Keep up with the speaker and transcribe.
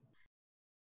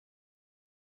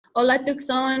Hola,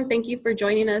 Tucson. Thank you for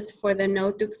joining us for the No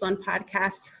Tucson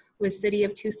podcast with City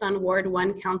of Tucson Ward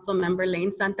 1 Council Member Lane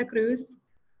Santa Cruz.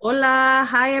 Hola.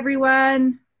 Hi,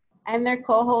 everyone. I'm their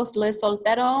co-host, Liz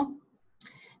Soltero.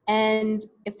 And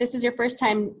if this is your first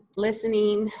time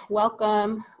listening,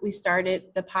 welcome. We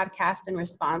started the podcast in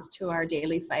response to our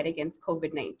daily fight against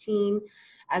COVID-19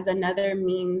 as another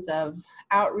means of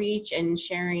outreach and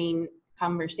sharing,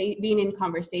 being in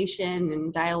conversation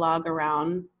and dialogue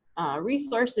around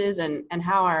resources and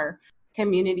how our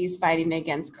community is fighting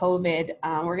against COVID.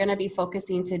 We're going to be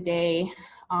focusing today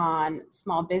on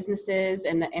small businesses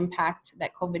and the impact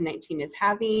that COVID-19 is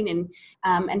having,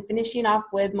 and finishing off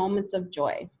with moments of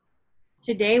joy.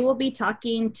 Today we'll be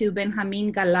talking to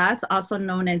Benjamin Galaz, also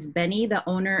known as Benny, the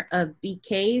owner of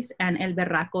BK's and El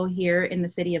Berraco here in the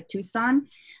city of Tucson.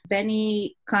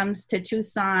 Benny comes to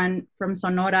Tucson from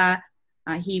Sonora.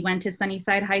 He went to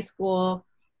Sunnyside High School,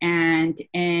 and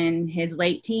in his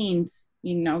late teens,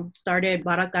 started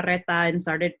Baracarreta and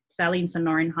started selling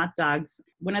Sonoran hot dogs,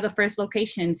 one of the first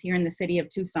locations here in the city of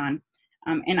Tucson.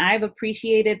 And I've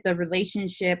appreciated the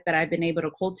relationship that I've been able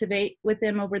to cultivate with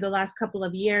him over the last couple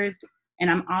of years. And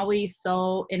I'm always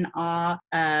so in awe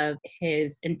of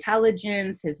his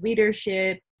intelligence, his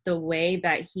leadership, the way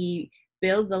that he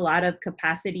builds a lot of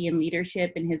capacity and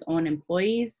leadership in his own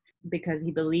employees, because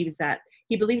he believes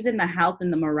in the health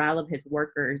and the morale of his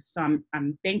workers. So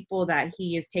I'm thankful that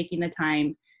he is taking the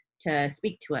time to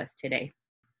speak to us today.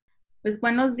 Pues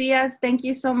buenos días. Thank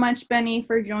you so much, Benny,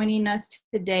 for joining us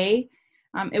today.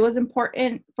 It was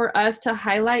important for us to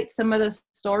highlight some of the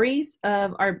stories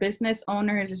of our business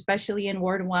owners, especially in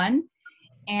Ward 1.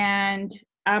 And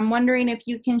I'm wondering if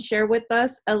you can share with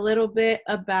us a little bit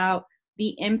about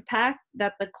the impact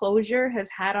that the closure has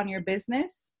had on your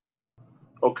business.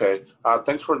 Okay,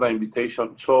 thanks for the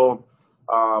invitation. So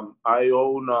I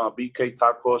own BK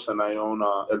Tacos and I own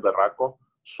El Berraco.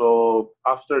 So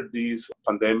after this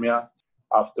pandemic,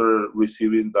 after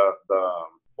receiving the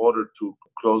order to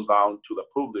close down to the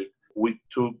public, we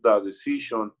took the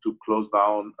decision to close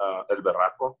down El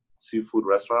Berraco seafood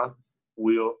restaurant.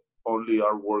 We only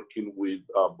are working with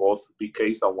both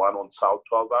BKs, the one on South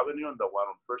 12th Avenue and the one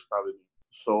on First Avenue.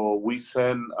 So we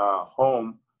send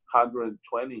home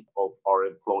 120 of our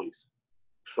employees.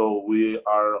 So we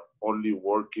are only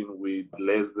working with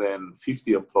less than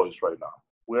 50 employees right now.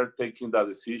 We're taking the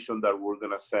decision that we're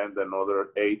going to send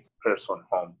another 8-person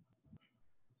home.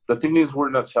 The thing is, we're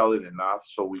not selling enough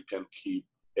so we can keep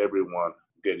everyone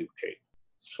getting paid.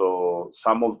 So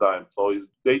some of the employees,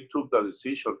 they took the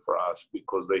decision for us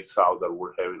because they saw that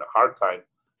we're having a hard time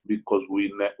because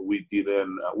we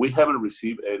haven't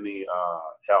received any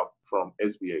help from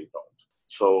SBA loans.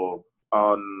 So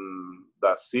on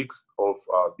the 6th of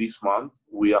this month,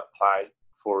 we applied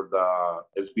for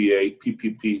the SBA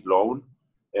PPP loan,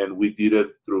 and we did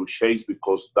it through Chase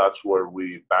because that's where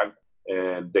we bank.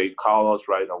 And they call us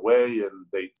right away and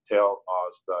they tell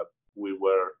us that we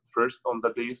were first on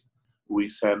the list. We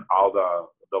sent all the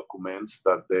documents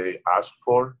that they asked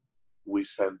for. We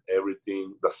sent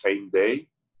everything the same day,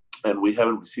 and we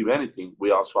haven't received anything.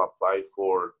 We also applied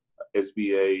for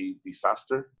SBA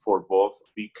disaster for both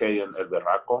BK and El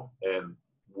Berraco, and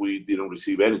we didn't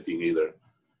receive anything either.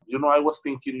 I was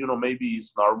thinking, maybe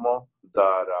it's normal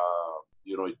that,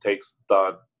 it takes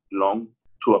that long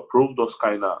to approve those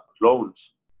kind of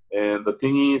loans. And the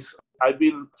thing is, I've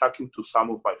been talking to some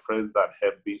of my friends that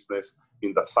have business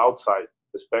in the South Side,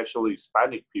 especially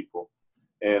Hispanic people,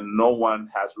 and no one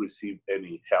has received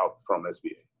any help from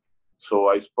SBA. So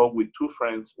I spoke with 2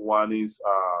 friends. One is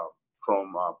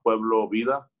from Pueblo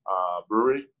Vida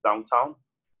brewery downtown,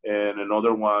 and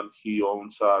another one, he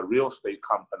owns a real estate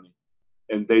company.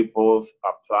 And they both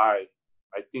applied,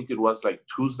 I think it was like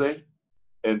Tuesday,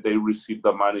 and they received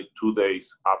the money 2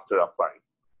 days after applying.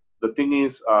 The thing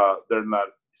is, they're not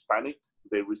Hispanic.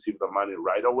 They receive the money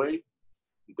right away.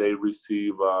 They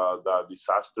receive the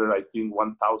disaster, I think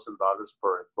 $1,000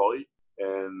 per employee,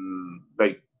 and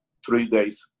like 3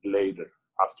 days later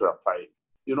after applying.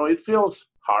 It feels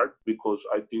hard because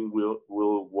I think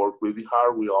we'll work really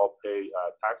hard. We all pay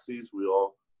taxes. We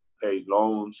all pay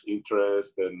loans,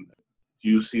 interest, and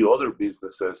you see other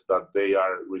businesses that they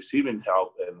are receiving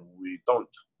help and we don't.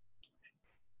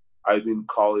 I've been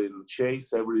calling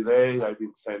Chase every day. I've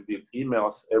been sending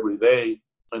emails every day,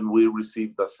 and we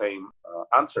receive the same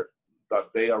answer that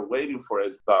they are waiting for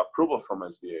the approval from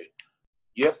SBA.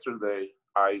 Yesterday,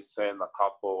 I sent a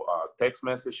couple text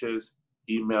messages,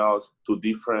 emails to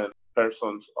different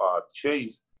persons at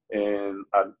Chase. And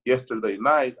yesterday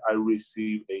night, I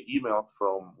received an email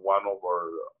from one of our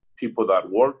people that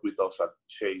work with us at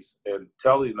Chase and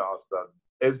telling us that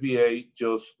SBA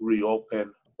just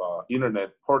reopened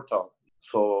internet portal.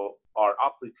 So our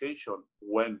application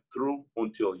went through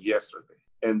until yesterday,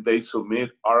 and they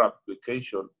submit our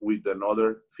application with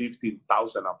another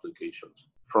 15,000 applications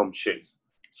from Chase.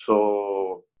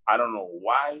 So I don't know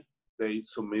why they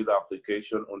submit the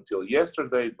application until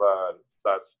yesterday, but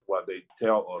that's what they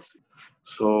tell us.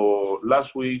 So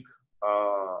last week,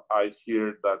 I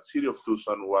hear that City of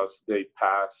Tucson they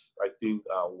passed, I think,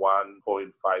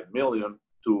 1.5 million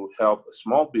to help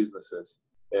small businesses,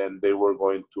 and they were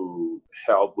going to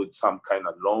help with some kind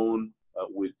of loan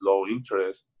with low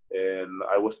interest. And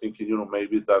I was thinking,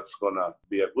 maybe that's gonna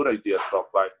be a good idea to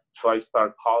apply. So I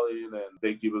start calling, and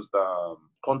they give us the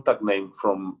contact name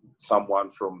from someone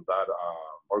from that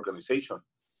organization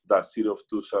that City of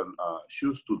Tucson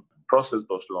choose to process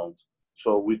those loans.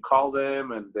 So we called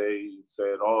them, and they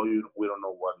said, we don't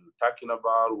know what you're talking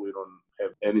about. We don't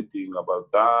have anything about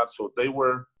that. So they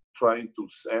were trying to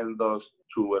send us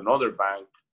to another bank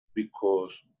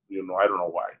because, I don't know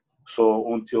why.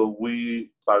 So until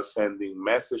we start sending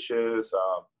messages,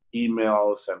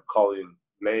 emails, and calling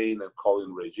Lane and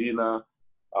calling Regina,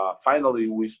 finally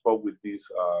we spoke with this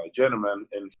gentleman,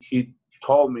 and he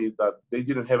told me that they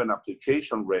didn't have an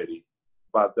application ready,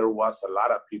 but there was a lot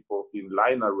of people in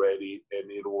line already, and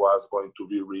it was going to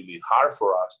be really hard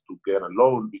for us to get a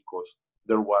loan because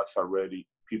there was already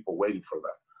people waiting for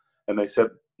that. And I said,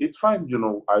 it's fine,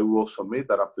 I will submit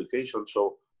that application.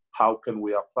 So how can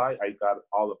we apply? I got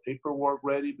all the paperwork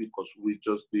ready because we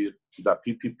just did the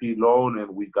PPP loan,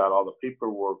 and we got all the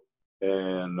paperwork.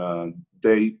 And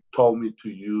they told me to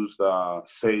use the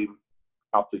same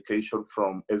application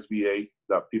from SBA,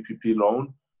 the PPP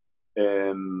loan.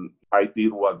 And I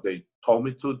did what they told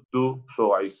me to do.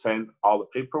 So I sent all the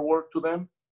paperwork to them,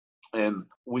 and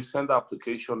we sent the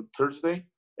application Thursday,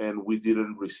 and we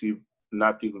didn't receive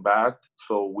nothing back.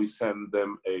 So we sent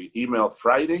them an email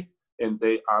Friday, and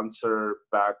they answered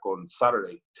back on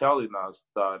Saturday telling us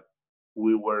that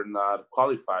we were not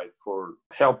qualified for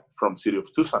help from City of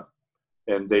Tucson.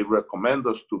 And they recommend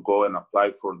us to go and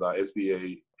apply for the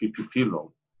SBA PPP loan.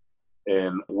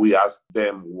 And we asked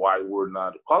them why we're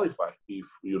not qualified if,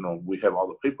 we have all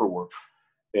the paperwork.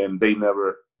 And they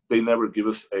never give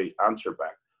us an answer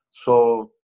back.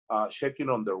 So checking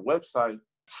on their website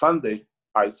Sunday,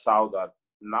 I saw that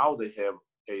now they have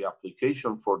an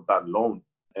application for that loan.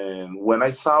 And when I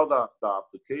saw the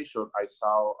application, I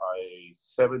saw a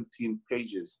 17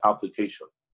 pages application,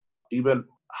 even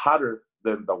harder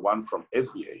than the one from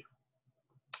SBA.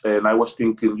 And I was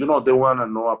thinking, they want to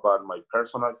know about my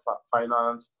personal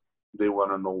finance. They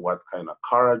want to know what kind of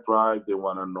car I drive. They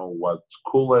want to know what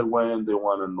school I went. They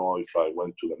want to know if I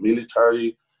went to the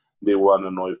military. They want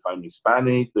to know if I'm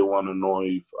Hispanic. They want to know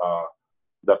if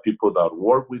the people that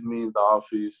work with me in the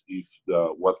office,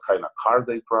 what kind of car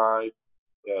they drive.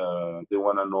 They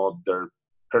want to know their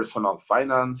personal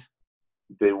finance.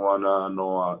 They want to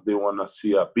know. They want to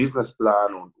see a business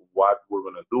plan on what we're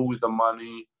going to do with the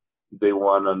money. They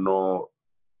want to know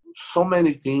so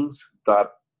many things that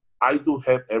I do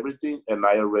have everything, and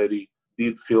I already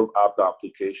did fill up the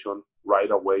application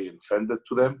right away and send it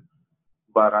to them.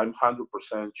 But I'm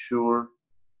 100% sure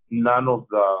none of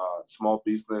the small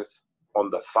business on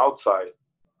the south side,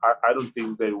 I don't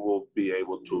think they will be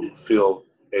able to fill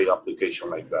a application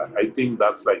like that. I think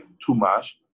that's like too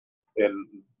much, and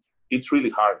it's really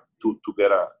hard to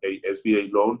get a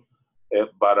SBA loan.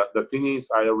 But the thing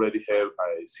is, I already have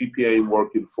a CPA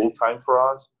working full-time for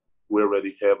us. We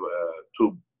already have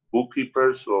 2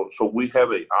 bookkeepers. So we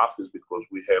have an office because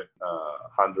we have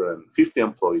 150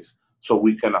 employees, so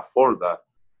we can afford that.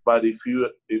 But if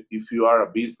you are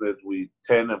a business with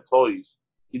 10 employees,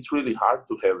 it's really hard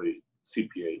to have a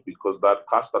CPA because that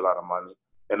costs a lot of money.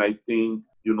 And I think,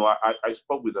 I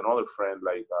spoke with another friend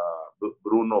like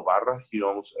Bruno Barra. He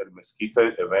owns El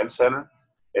Mezquita Event Center.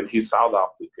 And he saw the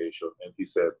application, and he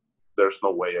said, there's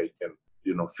no way I can,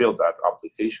 fill that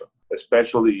application,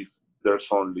 especially if there's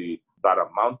only that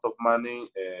amount of money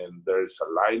and there's a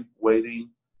line waiting.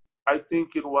 I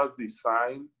think it was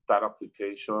designed, that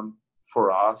application,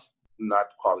 for us not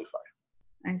qualified.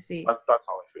 I see. That's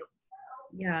how I feel.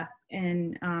 Yeah.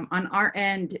 And on our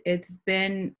end, it's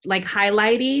been like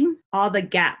highlighting all the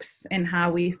gaps in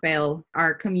how we fail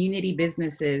our community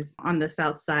businesses on the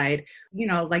south side,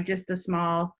 like just the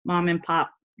small mom and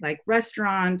pop, like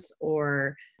restaurants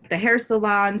or the hair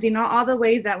salons, all the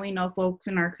ways that we know folks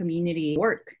in our community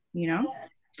work,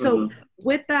 So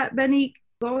with that, Benny,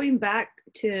 going back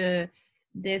to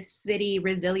this city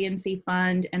resiliency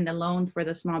fund and the loan for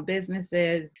the small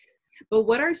businesses, but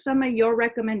what are some of your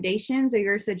recommendations or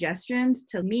your suggestions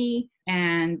to me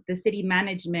and the city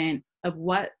management of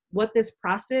what what this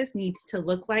process needs to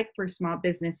look like for small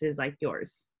businesses like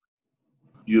yours?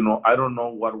 I don't know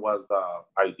what was the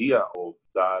idea of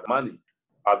that money.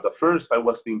 At the first, I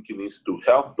was thinking is to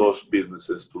help those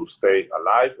businesses to stay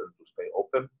alive and to stay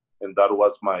open. And that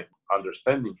was my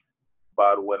understanding.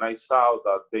 But when I saw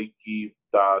that they give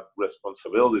that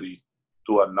responsibility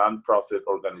to a nonprofit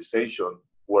organization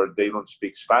where they don't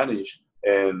speak Spanish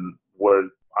and where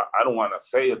I don't want to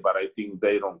say it, but I think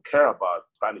they don't care about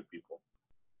Spanish people.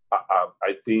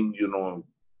 I think,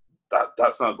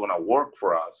 that's not going to work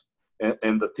for us.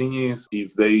 And the thing is,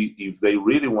 if they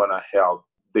really want to help,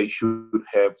 they should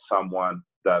have someone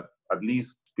that at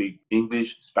least speak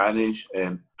English, Spanish,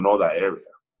 and know the area.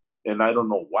 And I don't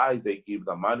know why they give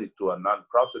the money to a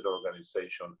nonprofit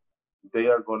organization. They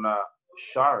are going to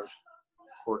charge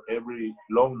for every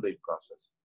loan they process.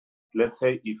 Let's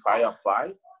say if I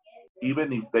apply,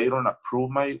 even if they don't approve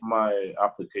my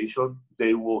application,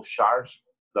 they will charge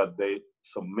that they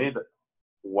submit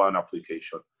one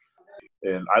application.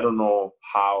 And I don't know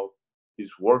how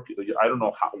it's working. I don't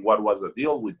know what was the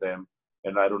deal with them.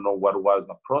 And I don't know what was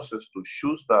the process to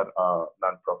choose that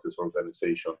nonprofit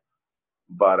organization.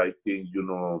 But I think,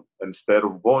 instead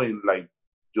of going like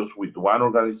just with one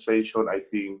organization, I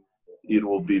think it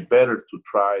will be better to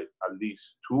try at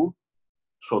least two.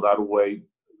 So that way,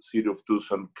 City of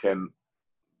Tucson can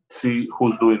see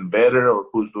who's doing better or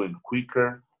who's doing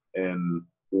quicker and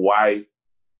why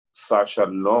such a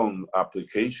long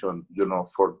application,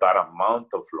 for that amount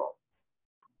of loan.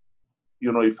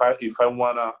 If I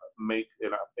want to make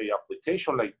a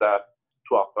application like that,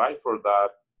 to apply for that,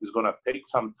 it's going to take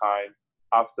some time.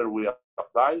 After we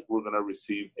apply, we're going to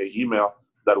receive an email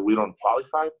that we don't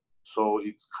qualify. So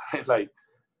it's kind of like,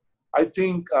 I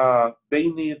think they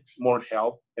need more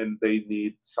help and they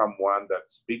need someone that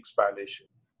speaks Spanish.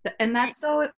 And that's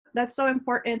so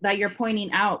important that you're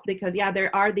pointing out, because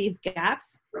there are these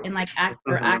gaps in like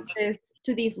access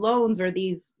to these loans or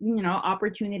these,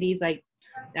 opportunities like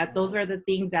that. Those are the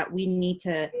things that we need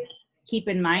to keep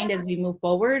in mind as we move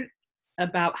forward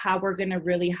about how we're going to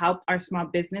really help our small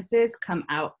businesses come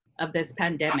out of this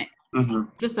pandemic. Mm-hmm.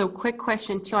 Just a quick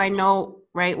question too. I know,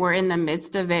 right, we're in the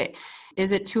midst of it.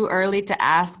 Is it too early to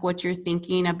ask what you're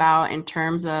thinking about in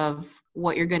terms of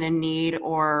what you're going to need,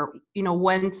 or,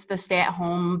 once the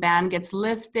stay-at-home ban gets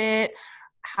lifted,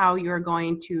 how you're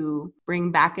going to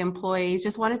bring back employees?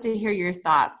 Just wanted to hear your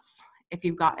thoughts, if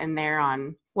you've gotten there,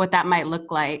 on what that might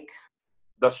look like.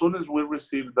 As soon as we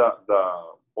receive the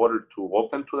order to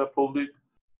open to the public,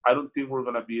 I don't think we're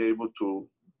going to be able to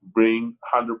bring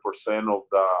 100% of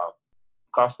the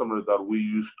customers that we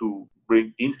used to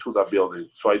bring into the building.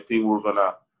 So I think we're going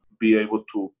to be able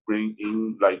to bring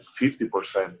in like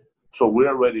 50%. So we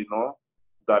already know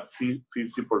that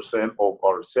 50% of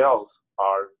our sales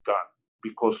are gone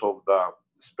because of the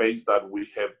space that we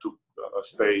have to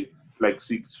stay like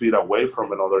 6 feet away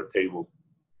from another table.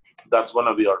 That's going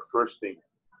to be our first thing.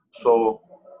 So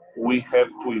we have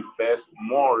to invest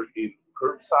more in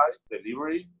curbside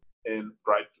delivery and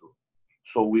drive-through.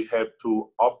 So we have to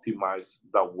optimize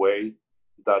the way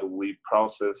that we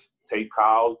process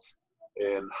takeouts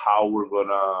and how we're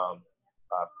gonna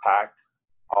pack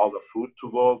all the food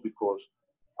to go, because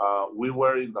we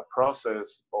were in the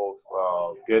process of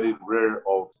getting rid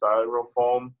of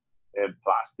styrofoam and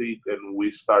plastic, and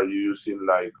we start using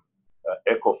like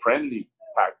eco-friendly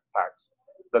packs.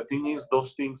 The thing is,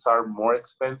 those things are more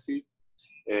expensive,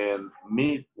 and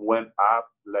meat went up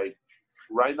like,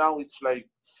 right now it's like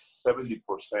 70%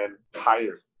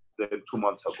 higher than 2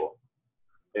 months ago.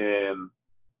 And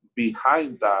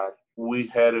behind that, we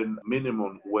had a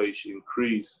minimum wage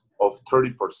increase of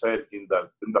 30% in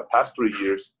the past 3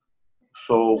 years.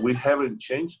 So we haven't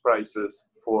changed prices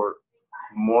for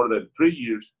more than 3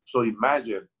 years. So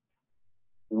imagine,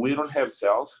 we don't have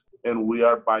sales and we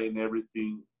are buying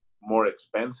everything more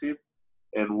expensive,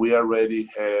 and we already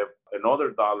have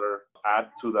another dollar add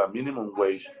to the minimum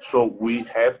wage. So we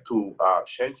have to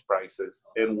change prices.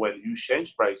 And when you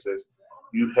change prices,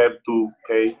 you have to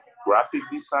pay graphic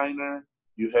designer,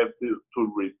 you have to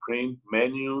reprint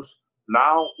menus.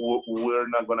 Now we're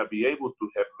not going to be able to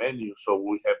have menus, so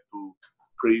we have to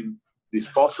print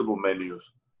disposable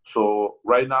menus. So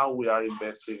right now we are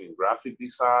investing in graphic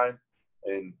design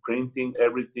and printing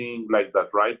everything like the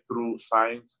drive-through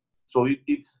signs. So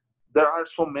there are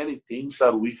so many things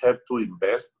that we have to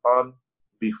invest on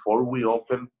before we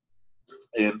open.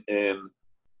 And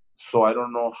so I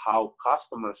don't know how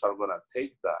customers are going to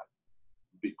take that,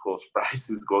 because price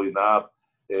is going up.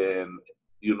 And,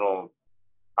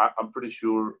 I'm pretty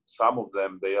sure some of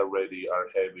them, they already are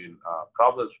having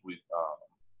problems with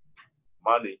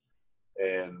money.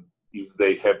 And if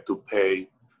they have to pay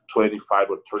 25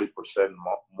 or 30%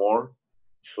 more.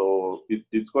 So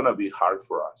it's going to be hard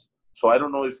for us. So I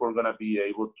don't know if we're going to be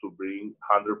able to bring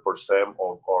 100%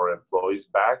 of our employees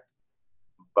back,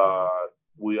 but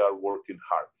we are working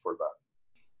hard for that.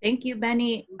 Thank you,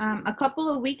 Benny. A couple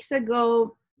of weeks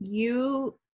ago,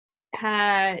 you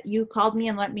called me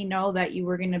and let me know that you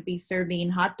were going to be serving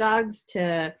hot dogs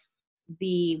to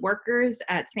the workers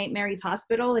at St. Mary's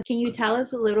Hospital. Can you tell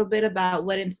us a little bit about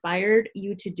what inspired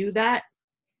you to do that?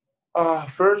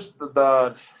 First,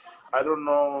 that I don't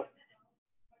know.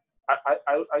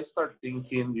 I start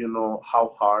thinking, how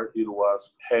hard it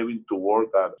was having to work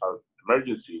at an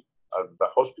emergency at the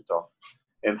hospital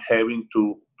and having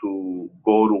to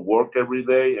go to work every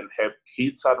day and have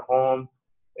kids at home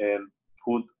and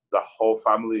put the whole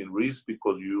family in risk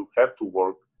because you have to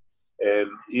work. And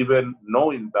even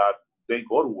knowing that they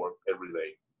go to work every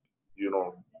day,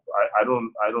 I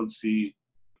don't see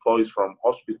employees from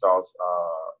hospitals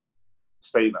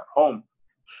staying at home.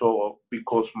 So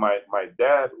because my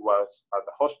dad was at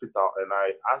the hospital and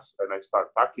I asked and I start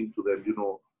talking to them,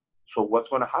 so what's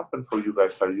going to happen for you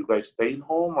guys? Are you guys staying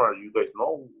home or are you guys,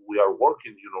 no, we are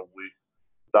working,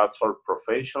 that's our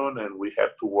profession and we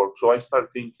have to work. So I start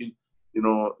thinking,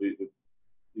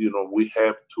 we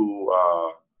have to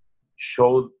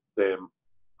show them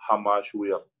how much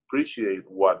we appreciate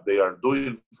what they are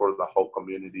doing for the whole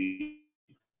community.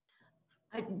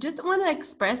 I just want to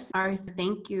express our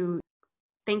thank you.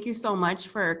 Thank you so much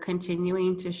for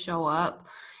continuing to show up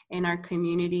in our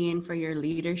community and for your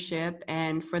leadership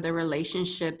and for the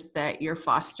relationships that you're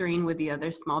fostering with the other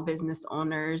small business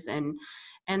owners and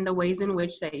the ways in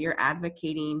which that you're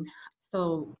advocating.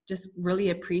 So just really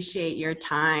appreciate your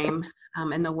time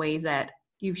and the ways that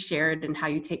you've shared and how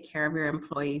you take care of your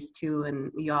employees too.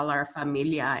 And y'all are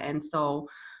familia. And so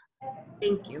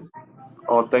thank you.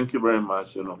 Oh, thank you very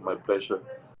much. My pleasure.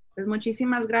 Pues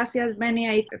muchísimas gracias, Benny.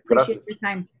 I appreciate your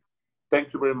time.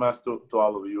 Thank you very much to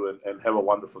all of you and have a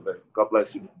wonderful day. God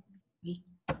bless you.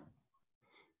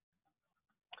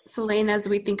 So Lane, as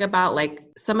we think about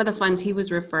some of the funds he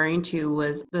was referring to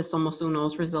was the Somos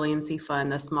Uno's Resiliency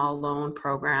Fund, the small loan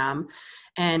program.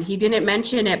 And he didn't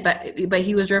mention it, but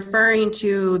he was referring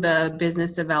to the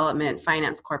Business Development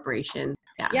Finance Corporation.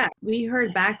 Yeah, we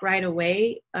heard back right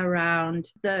away around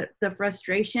the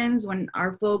frustrations when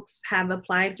our folks have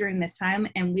applied during this time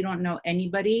and we don't know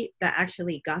anybody that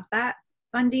actually got that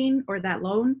funding or that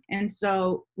loan. And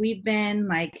so we've been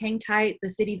hang tight.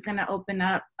 The city's going to open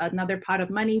up another pot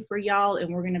of money for y'all.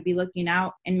 And we're going to be looking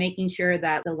out and making sure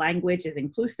that the language is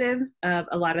inclusive of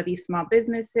a lot of these small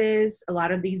businesses. A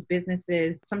lot of these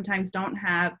businesses sometimes don't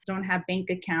have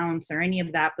bank accounts or any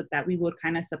of that, but that we would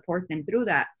kind of support them through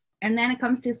that. And then it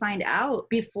comes to find out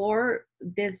before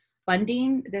this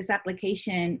funding, this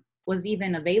application was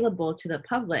even available to the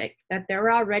public, that there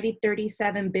were already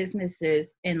 37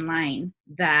 businesses in line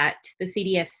that the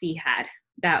CDFC had,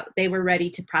 that they were ready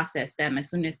to process them as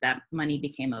soon as that money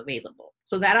became available.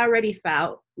 So that already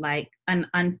felt like an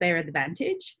unfair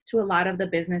advantage to a lot of the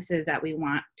businesses that we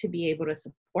want to be able to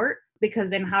support.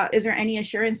 Because then how is there any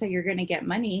assurance that you're going to get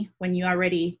money when you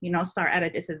already, start at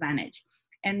a disadvantage?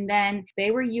 And then they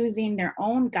were using their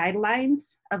own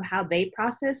guidelines of how they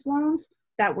process loans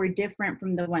that were different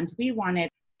from the ones we wanted.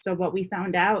 So what we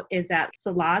found out is that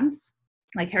salons,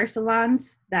 like hair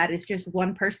salons, that is just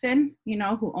one person,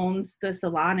 who owns the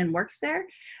salon and works there,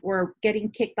 were getting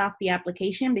kicked off the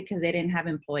application because they didn't have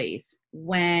employees.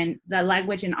 When the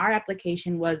language in our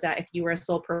application was that if you were a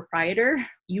sole proprietor,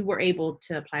 you were able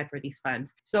to apply for these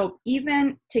funds. So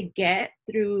even to get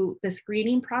through the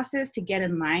screening process, to get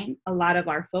in line, a lot of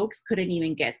our folks couldn't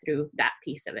even get through that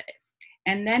piece of it.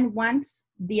 And then once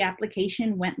the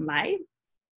application went live,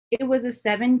 it was a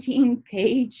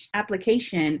 17-page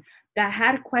application that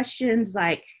had questions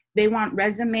like they want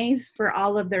resumes for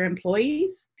all of their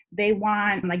employees. They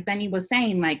want, like Benny was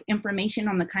saying, information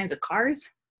on the kinds of cars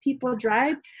people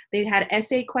drive. They had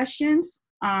essay questions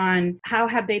on how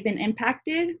have they been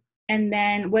impacted, and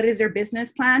then what is their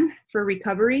business plan for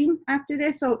recovering after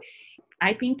this. So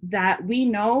I think that we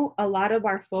know a lot of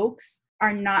our folks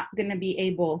are not going to be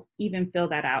able to even fill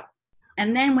that out.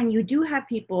 And then when you do have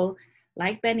people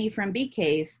like Benny from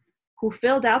BK's who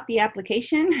filled out the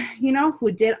application,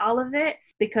 who did all of it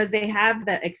because they have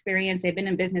the experience, they've been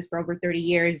in business for over 30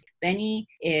 years. Benny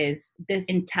is this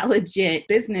intelligent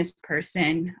business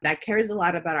person that cares a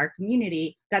lot about our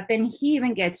community, that then he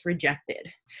even gets rejected.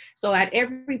 So at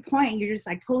every point, you're just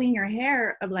pulling your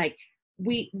hair of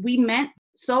we meant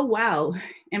so well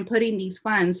in putting these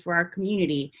funds for our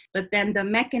community, but then the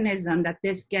mechanism that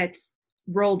this gets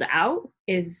rolled out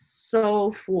is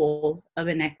so full of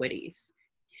inequities.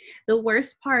 The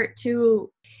worst part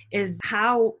too is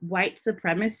how white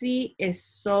supremacy is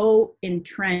so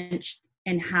entrenched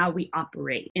in how we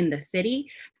operate in the city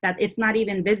that it's not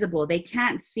even visible. They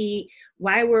can't see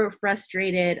why we're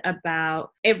frustrated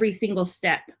about every single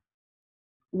step.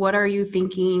 What are you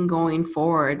thinking going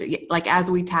forward? Like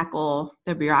as we tackle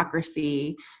the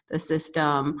bureaucracy, the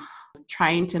system,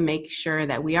 trying to make sure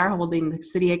that we are holding the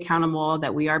city accountable,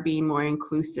 that we are being more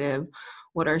inclusive.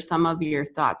 What are some of your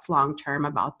thoughts long-term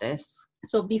about this?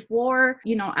 So before,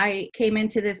 I came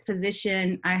into this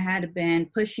position, I had been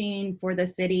pushing for the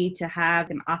city to have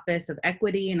an office of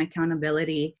equity and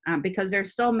accountability because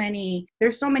there's so many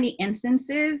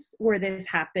instances where this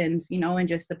happens, in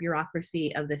just the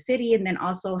bureaucracy of the city, and then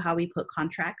also how we put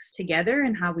contracts together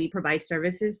and how we provide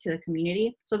services to the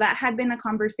community. So that had been a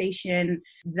conversation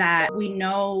that we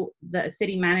know the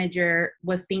city manager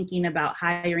was thinking about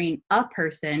hiring a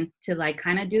person to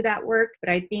kind of do that work. But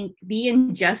I think the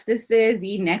injustices,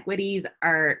 the inequities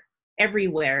are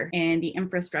everywhere in the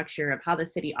infrastructure of how the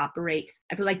city operates.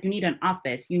 I feel like you need an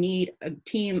office. You need a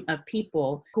team of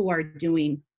people who are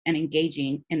doing and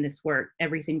engaging in this work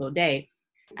every single day.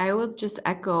 I will just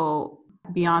echo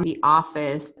beyond the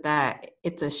office that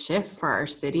it's a shift for our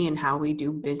city and how we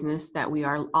do business, that we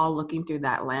are all looking through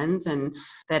that lens and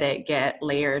that it get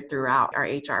layered throughout our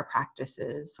HR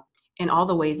practices in all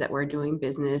the ways that we're doing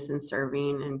business and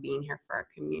serving and being here for our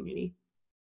community.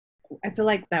 I feel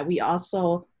like that we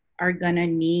also are going to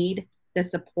need the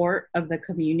support of the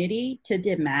community to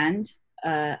demand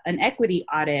an equity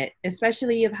audit,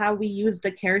 especially of how we use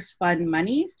the CARES Fund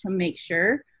monies to make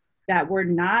sure that we're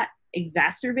not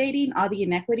exacerbating all the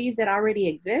inequities that already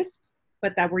exist,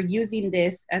 but that we're using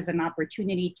this as an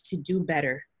opportunity to do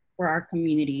better for our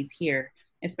communities here,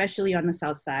 especially on the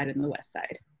South Side and the West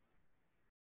Side.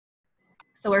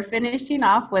 So we're finishing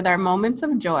off with our moments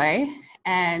of joy,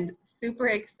 and super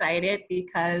excited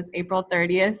because April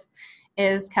 30th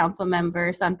is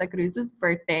Councilmember Santa Cruz's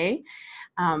birthday.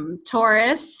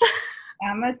 Taurus.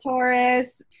 I'm a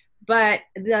Taurus, but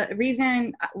the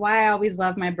reason why I always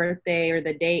love my birthday or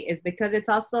the date is because it's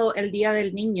also El Día del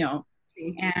Niño.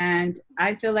 And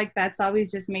I feel like that's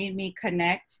always just made me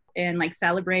connect and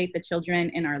celebrate the children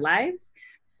in our lives.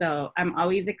 So I'm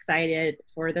always excited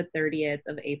for the 30th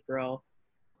of April.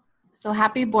 So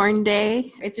happy Born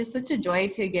Day. It's just such a joy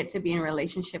to get to be in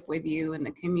relationship with you in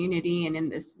the community and in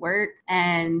this work.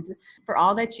 And for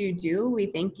all that you do, we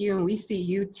thank you and we see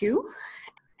you too.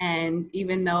 And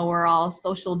even though we're all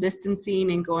social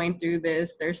distancing and going through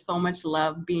this, there's so much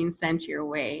love being sent your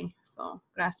way. So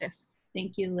gracias.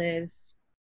 Thank you, Liz.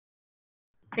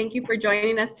 Thank you for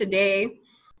joining us today.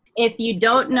 If you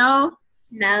don't know,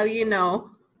 now you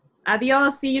know.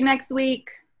 Adios. See you next week.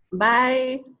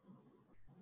 Bye.